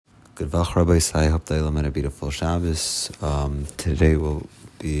Good Vuch, Rabbo. I hope that you'll have a beautiful Shabbos. Today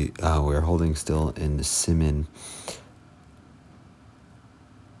we're holding still in the Siman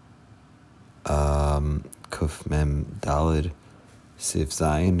Kuf Mem Dalid Sif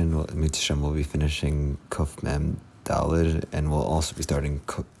Zayin, and Mitzvah will be finishing Kuf Mem Dalid, and we'll also be starting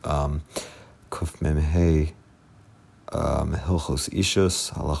Kuf Mem Hey Hilchos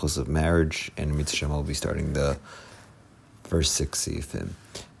Ishus, Halachos of marriage, and Mitzvah will be starting the verse 6 Sifim.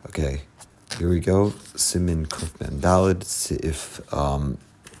 Okay, here we go. Siman Kuf Mem Dalid Sif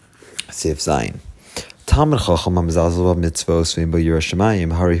Zayin. Talmid Chacham Hamzazel Mitzvos V'Im Bo Yirah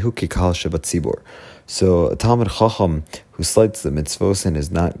Shemayim Harihu Kikal Shabbat Tzibor. So a Talmid Chacham who slights the mitzvos and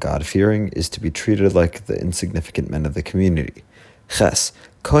is not God-fearing is to be treated like the insignificant men of the community. Ches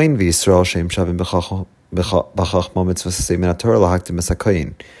Kohen v'Yisrael Sheim Shavim B'Chachma Mitzvos Asei Min HaTorah Lahaktim Es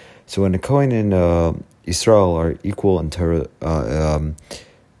HaKohen. So when a Kohen and Yisrael are equal in Torah,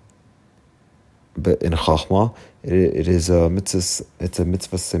 but in Chachma, it is a mitzvah. It's a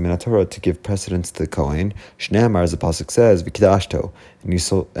mitzvah Siman Torah to give precedence to the Kohen. Shneimar, as the pasuk says, "V'kidashto,"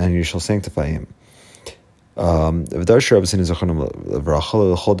 and you shall sanctify him. So the Rabbanan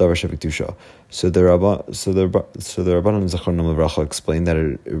Zachronim Levracha explained that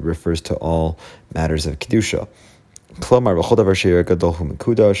it refers to all matters of kedusha.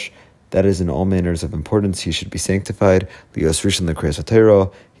 That is, in all manners of importance, he should be sanctified. He's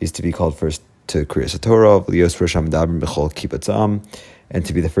to be called first to Kriyas Torah, and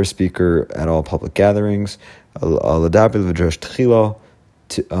to be the first speaker at all public gatherings,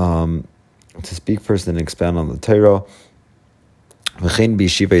 to speak first and expand on the Torah. He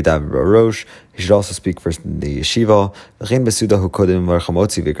should also speak first in the yeshiva.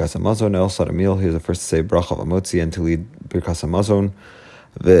 And also at a meal, he was the first to say bracha v'amotzi and to lead birkas hamazon.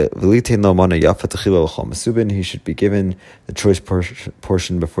 He should be given the choice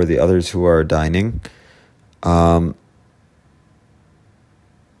portion before the others who are dining. Unless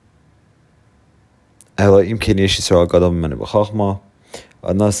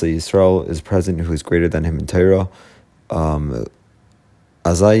the Yisrael is present who is greater than him in Torah.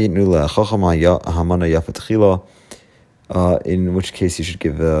 In which case you should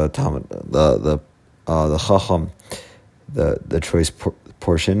give the Chacham the choice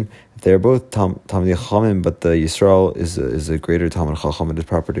portion. If they are both Talmidei Chachamim, but the Yisrael is a greater Talmid Chacham, it is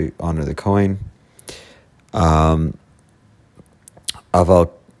proper to honor the Kohen. Aval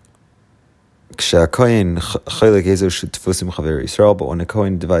but when a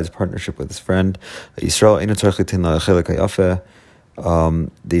Kohen divides partnership with his friend, the Yisrael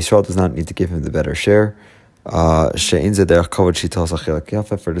does not need to give him the better share. For it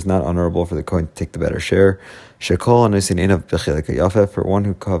is not honorable for the Kohen to take the better share. For one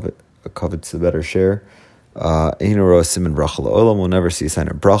who covets the better share, will never see a sign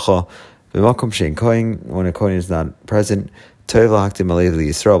of bracha. When a Kohen is not present,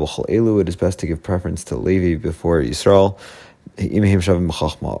 it is best to give preference to Levi before Yisrael,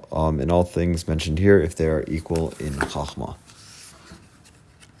 in all things mentioned here, if they are equal in Chachma.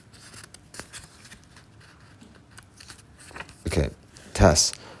 Okay,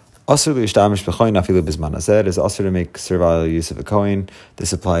 Tess. It is also to make servile use of a Kohen.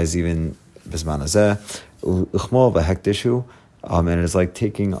 This applies even Bisman Hazeh. And it is like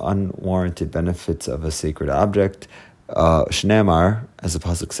taking unwarranted benefits of a sacred object. Shneimar, as the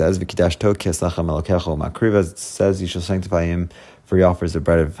pasuk says, "V'kidashto ki eslachem elokecho makriv," as it says, you shall sanctify him, for he offers the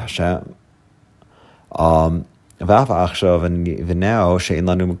bread of Hashem. And even now, she'in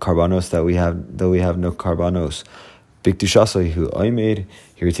lanu karbanos, though we have no karbanos. B'kedushaso hu oimed,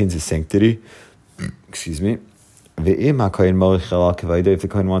 he retains his sanctity. Excuse me. Ve'im hakohen molichel al kavaydo, if the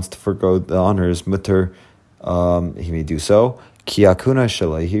kohen wants to forgo the honors, mutter, he may do so. Ki akuna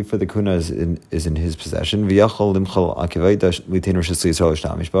shalahi, for the kuna is in his possession. V'yachol limchal akivayda litain rishus Yisrael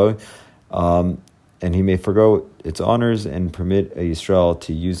shtamish bo, and he may forgo its honors and permit a Yisrael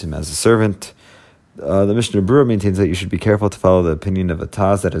to use him as a servant. The Mishnah Berurah maintains that you should be careful to follow the opinion of a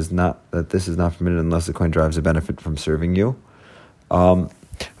Taz that this is not permitted unless the Kohen derives a benefit from serving you. And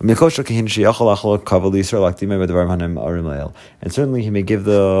certainly he may give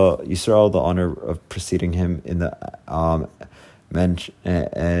the Yisrael the honor of preceding him in the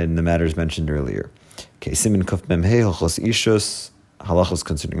matters mentioned earlier. Okay, Siman Kuf Mem Hey Hilchos Ishus, Halachos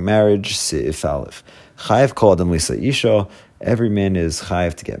concerning marriage, Seif Aleph. Chayav kol adam lisa isha, every man is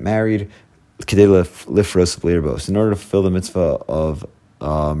chayav to get married. Kedei lifros v'lerbos, in order to fulfill the mitzvah of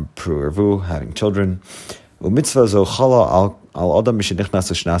pru'ervu, having children. Mitzvah zo chala al adam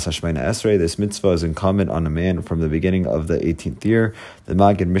mishenichnas l'shnas hashmeina esrei. This mitzvah is incumbent on a man from the beginning of the 18th year. The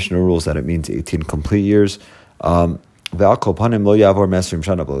Maggid Mishnah rules that it means 18 complete years. Ve'al panim lo yavor mesrim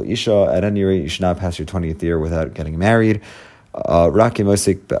shana b'lo isha. At any rate, you should not pass your 20th year without getting married. Raki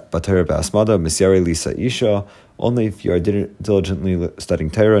mosik b'Torah b'asmada misyari lisa isha. Only if you are diligently studying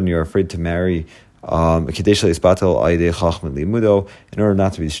Torah and you are afraid to marry, in order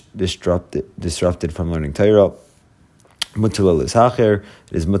not to be disrupted from learning Torah. It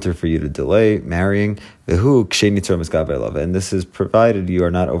is mutter for you to delay marrying. And this is provided you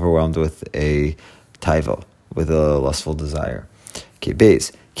are not overwhelmed with a taiva, with a lustful desire. Okay,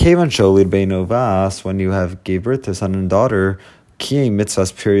 base. When you have gave birth to a son and daughter,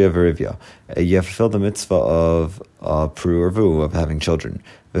 mitzvahs pirya verivya. You have fulfilled the mitzvah of pru or vu, of having children.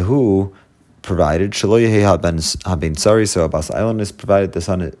 Vehu, provided shelo yehi haben sari, so abbas islandness, provided the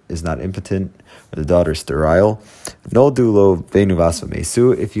son is not impotent or the daughter sterile. Noldu lo venu vas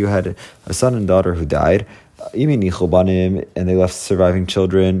v'mesu. If you had a son and daughter who died, imi nichol banim, and they left surviving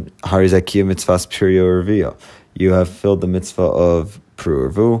children, harizakia mitzvahs pirya or via. You have filled the mitzvah of pru or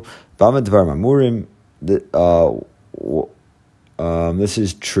vu. Bama dvar mamurim. This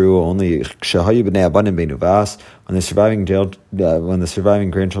is true only when the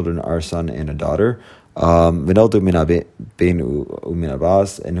surviving grandchildren are a son and a daughter. And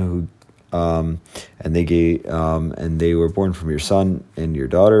they were born from your son and your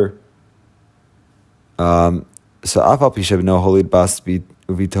daughter. So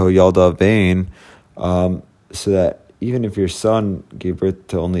that even if your son gave birth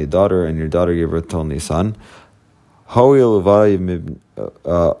to only a daughter and your daughter gave birth to only a son,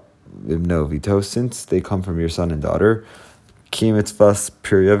 since they come from your son and daughter, you have filled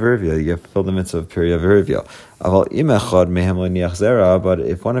the mitzvah of pirya verivya. But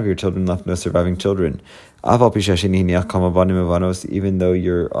if one of your children left no surviving children, even though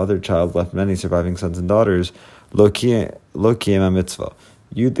your other child left many surviving sons and daughters, mitzvah,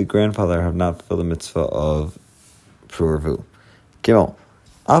 you, the grandfather, have not fulfilled the mitzvah of pru or vu.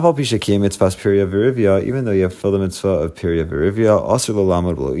 Even though you have filled the mitzvah of pirya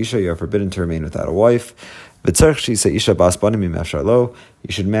verivya, you are forbidden to remain without a wife. You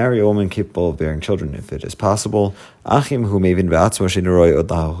should marry a woman capable of bearing children if it is possible. But if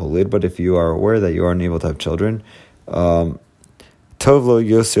you are aware that you are unable to have children, it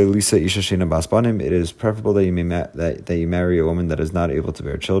is preferable that you marry a woman that is not able to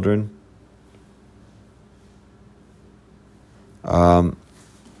bear children.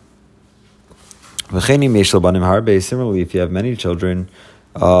 Similarly, if you have many children,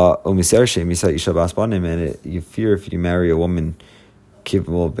 and you fear if you marry a woman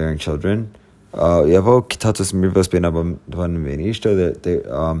capable of bearing children, so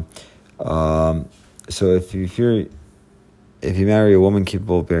if you marry a woman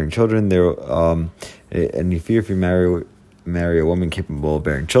capable of bearing children, and you fear if you marry a woman capable of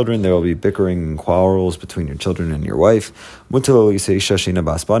bearing children, there will be bickering and quarrels between your children and your wife.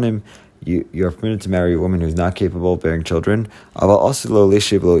 You are permitted to marry a woman who is not capable of bearing children, but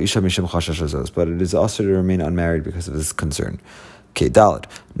it is also to remain unmarried because of this concern. Okay, Daled.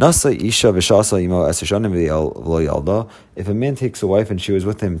 If a man takes a wife and she was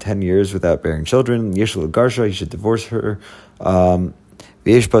with him 10 years without bearing children, he should divorce her.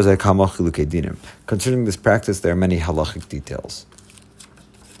 Concerning this practice, there are many halachic details.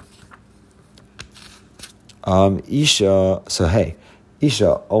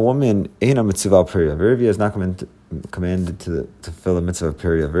 Isha, a woman, Eina mitzvah pirya verivya, is not commanded to fulfill the mitzvah of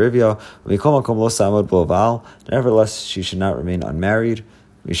pirya verivya. Nevertheless, she should not remain unmarried,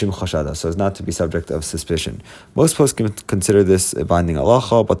 mishum chashada, so as not to be subject of suspicion. Most posts consider this a binding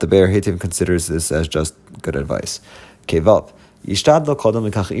halacha, but the Be'er Hetiv considers this as just good advice. Kevav. Every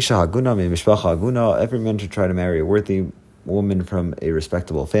man should try to marry a worthy woman from a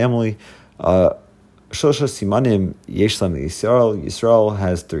respectable family. Simanim Yeshlam Yisrael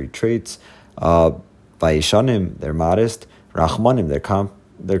has 3 traits. Vayishanim, they're modest. Rachmanim,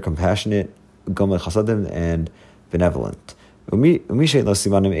 they're compassionate. Gomel Chasadim, and benevolent. Umishet lo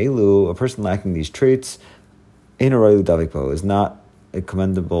Simanim Elu, a person lacking these traits, Ein Roy Davikbo, is not a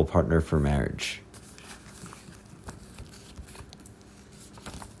commendable partner for marriage.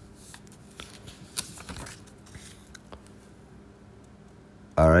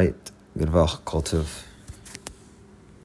 All right, good Vuch, Kol Tov.